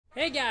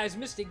Hey guys,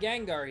 Mystic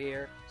Gengar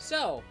here.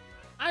 So,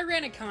 I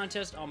ran a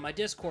contest on my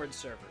Discord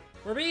server,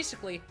 where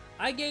basically,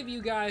 I gave you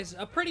guys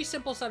a pretty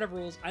simple set of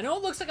rules. I know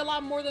it looks like a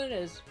lot more than it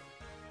is,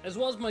 as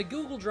well as my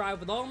Google Drive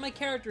with all my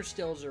character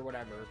stills or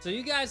whatever. So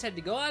you guys had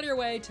to go out of your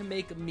way to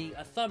make me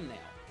a thumbnail.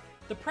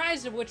 The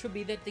prize of which would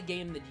be that the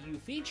game that you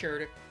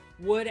featured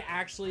would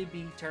actually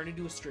be turned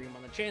into a stream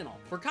on the channel.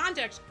 For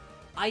context,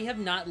 I have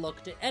not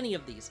looked at any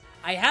of these.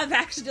 I have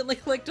accidentally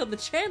clicked on the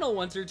channel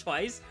once or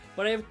twice,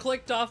 but I have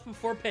clicked off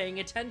before paying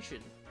attention.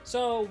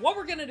 So what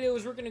we're gonna do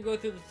is we're gonna go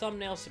through the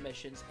thumbnail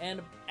submissions,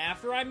 and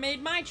after I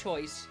made my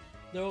choice,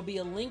 there will be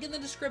a link in the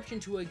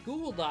description to a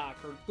Google Doc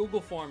or Google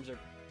Forms or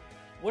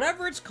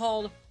whatever it's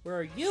called,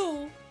 where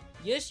you,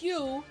 yes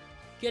you,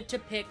 get to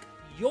pick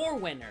your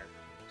winner.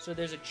 So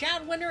there's a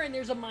chat winner and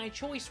there's a my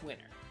choice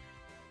winner.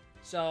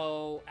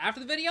 So after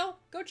the video,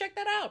 go check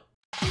that out.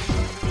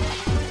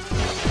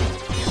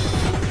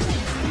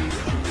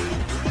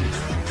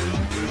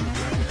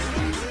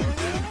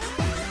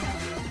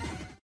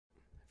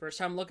 First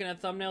time looking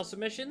at thumbnail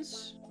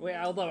submissions. Wait,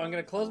 hold on. I'm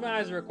gonna close my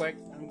eyes real quick.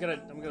 I'm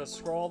gonna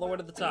scroll all the way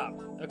to the top.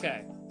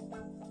 Okay.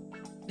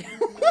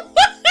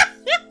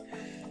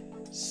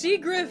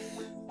 Seagriff.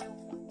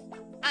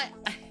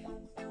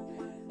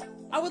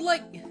 I would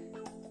like.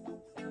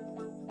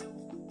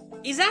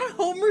 Is that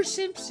Homer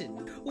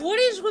Simpson?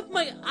 What is with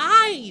my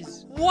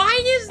eyes? Why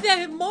is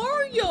that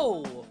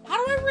Mario?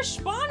 How do I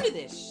respond to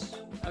this?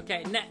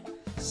 Okay,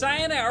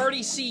 Cyan, I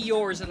already see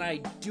yours, and I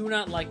do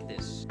not like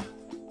this.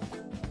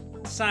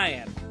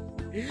 Cyan.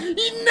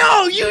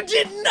 No, you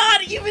did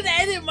not even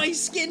edit my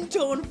skin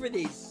tone for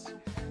this.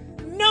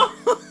 No.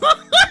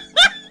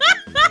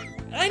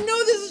 I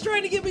know this is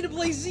trying to get me to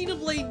play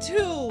Xenoblade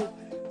 2,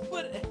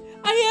 but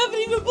I haven't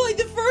even played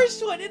the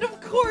first one, and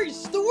of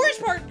course, the worst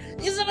part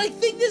is that I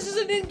think this is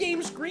an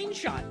in-game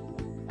screenshot.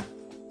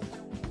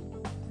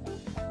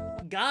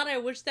 God, I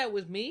wish that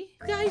was me.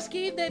 You guys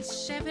gave that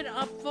 7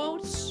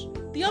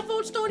 upvotes. The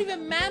upvotes don't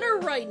even matter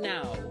right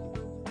now.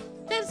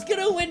 That's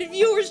gonna win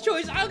viewer's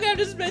choice. I'm gonna have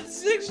to spend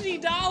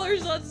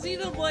 $60 on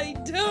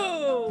Xenoblade 2.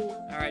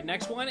 Alright,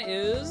 next one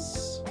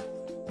is...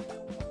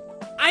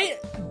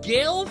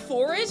 Gale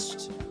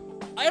Forest?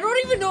 I don't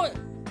even know...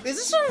 Is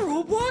this a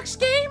Roblox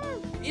game?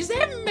 Is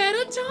that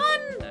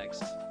Metaton?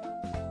 Next.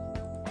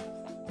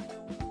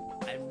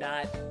 I'm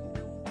not...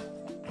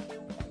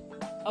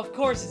 Of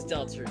course it's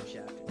Deltarune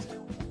Chapter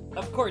 2.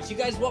 Of course, you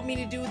guys want me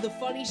to do the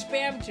funny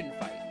Spamton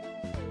fight.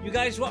 You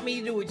guys want me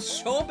to do it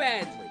so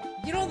badly.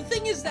 You know, the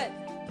thing is that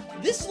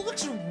this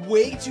looks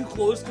way too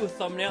close to a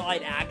thumbnail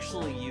I'd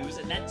actually use,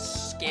 and that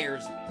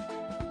scares me.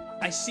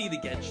 I see the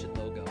Genshin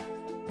logo.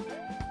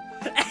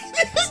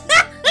 Is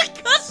that a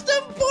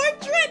custom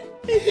portrait?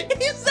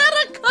 Is that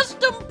a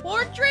custom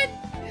portrait?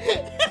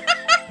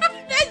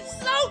 That's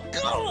so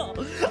cool!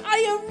 I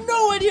have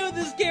no idea what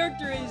this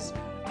character is.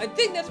 I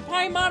think that's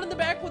Paimon in the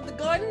back with the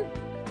gun.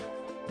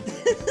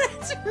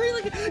 That's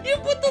really good. You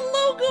put the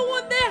logo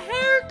on the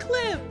hair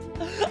clip.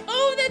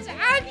 Oh, that's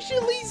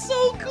actually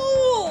so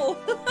cool.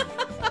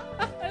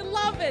 I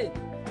love it.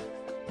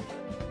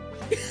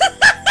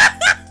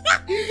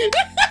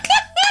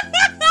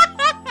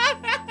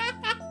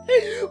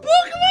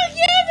 Pokémon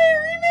Cafe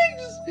Remix.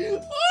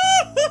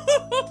 Oh!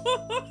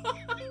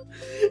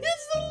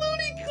 It's the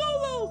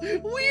Ludicolo.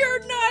 We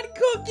are not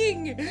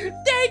cooking.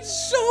 That's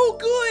so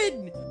good.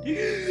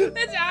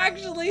 That's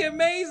actually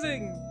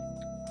amazing.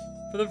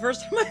 For the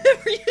first time I've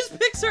ever used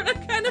Pixart,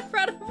 I'm kind of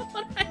proud of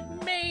what I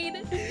made.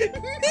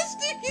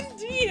 Mystic and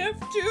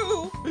DF2.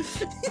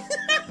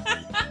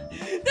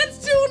 That's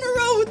 2 in a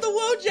row with the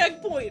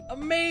Wojak point.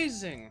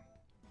 Amazing.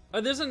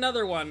 Oh, there's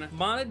another one.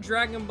 Modded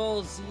Dragon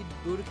Ball Z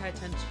Budokai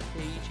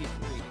Tenkaichi 3.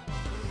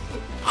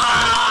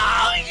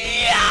 Oh,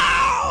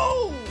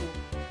 yeah!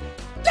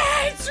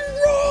 That's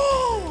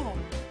raw!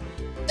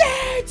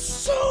 That's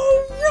so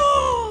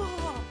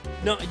raw!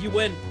 No, you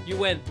win. You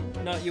win.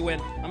 No, you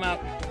win. I'm out.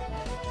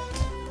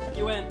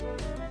 You win.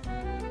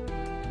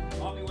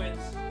 Bobby wins.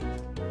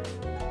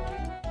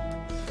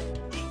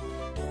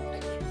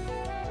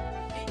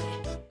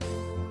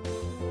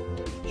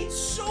 It's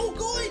so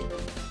good!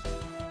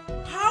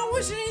 How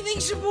is anything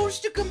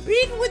supposed to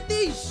compete with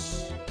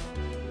this?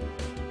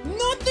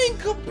 Nothing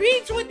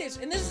competes with this!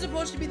 And this is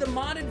supposed to be the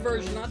modded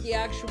version, not the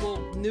actual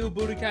new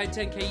Budokai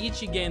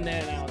Tenkaichi game they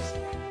announced.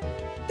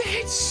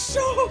 That's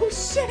so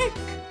sick!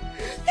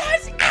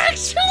 That's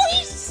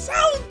actually so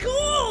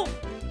cool!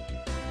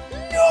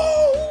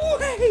 No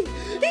way!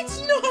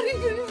 It's not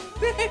even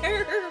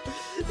fair!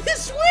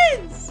 This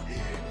wins!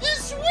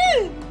 This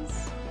wins!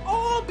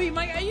 Obby,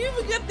 you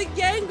even got the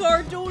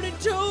Gengar doing it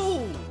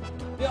too!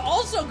 Yeah,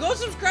 also, go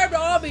subscribe to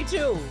Obby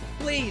too!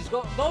 Please,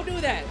 go do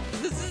that!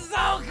 This is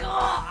so cool!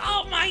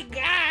 Oh my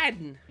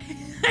god!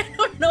 I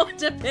don't know what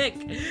to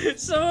pick!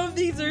 Some of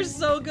these are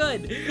so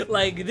good!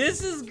 Like,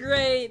 this is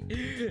great!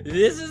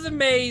 This is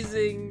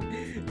amazing!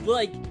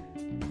 But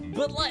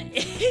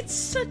it's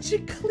such a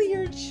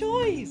clear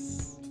choice!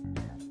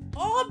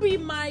 Obby,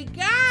 my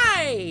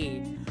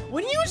guy!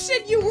 When you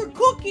said you were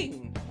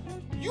cooking,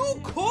 you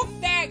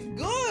cooked that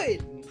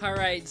good!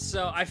 Alright,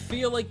 so I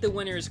feel like the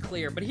winner is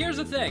clear, but here's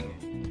the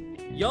thing.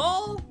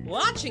 Y'all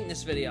watching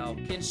this video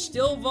can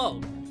still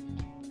vote.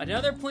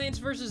 Another Plants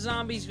vs.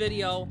 Zombies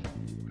video.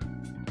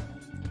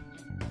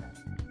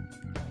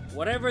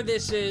 Whatever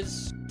this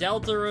is,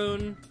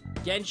 Deltarune,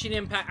 Genshin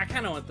Impact. I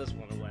kind of want this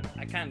one to win.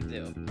 I kind of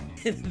do.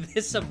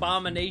 This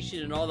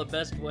abomination in all the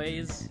best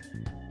ways.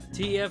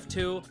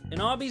 TF2.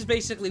 And Obby's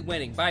basically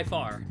winning, by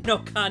far. No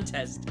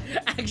contest.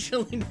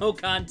 Actually, no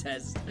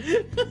contest.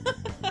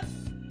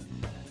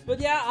 But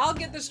yeah, I'll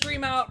get the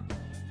stream out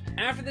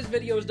after this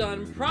video is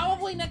done.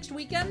 Probably next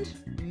weekend.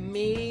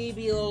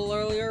 Maybe a little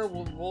earlier.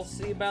 We'll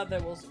see about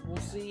that. We'll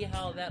see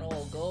how that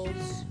all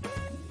goes.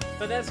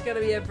 But that's going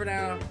to be it for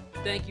now.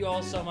 Thank you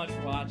all so much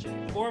for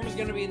watching. Form is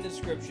going to be in the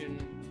description.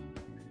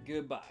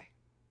 Goodbye.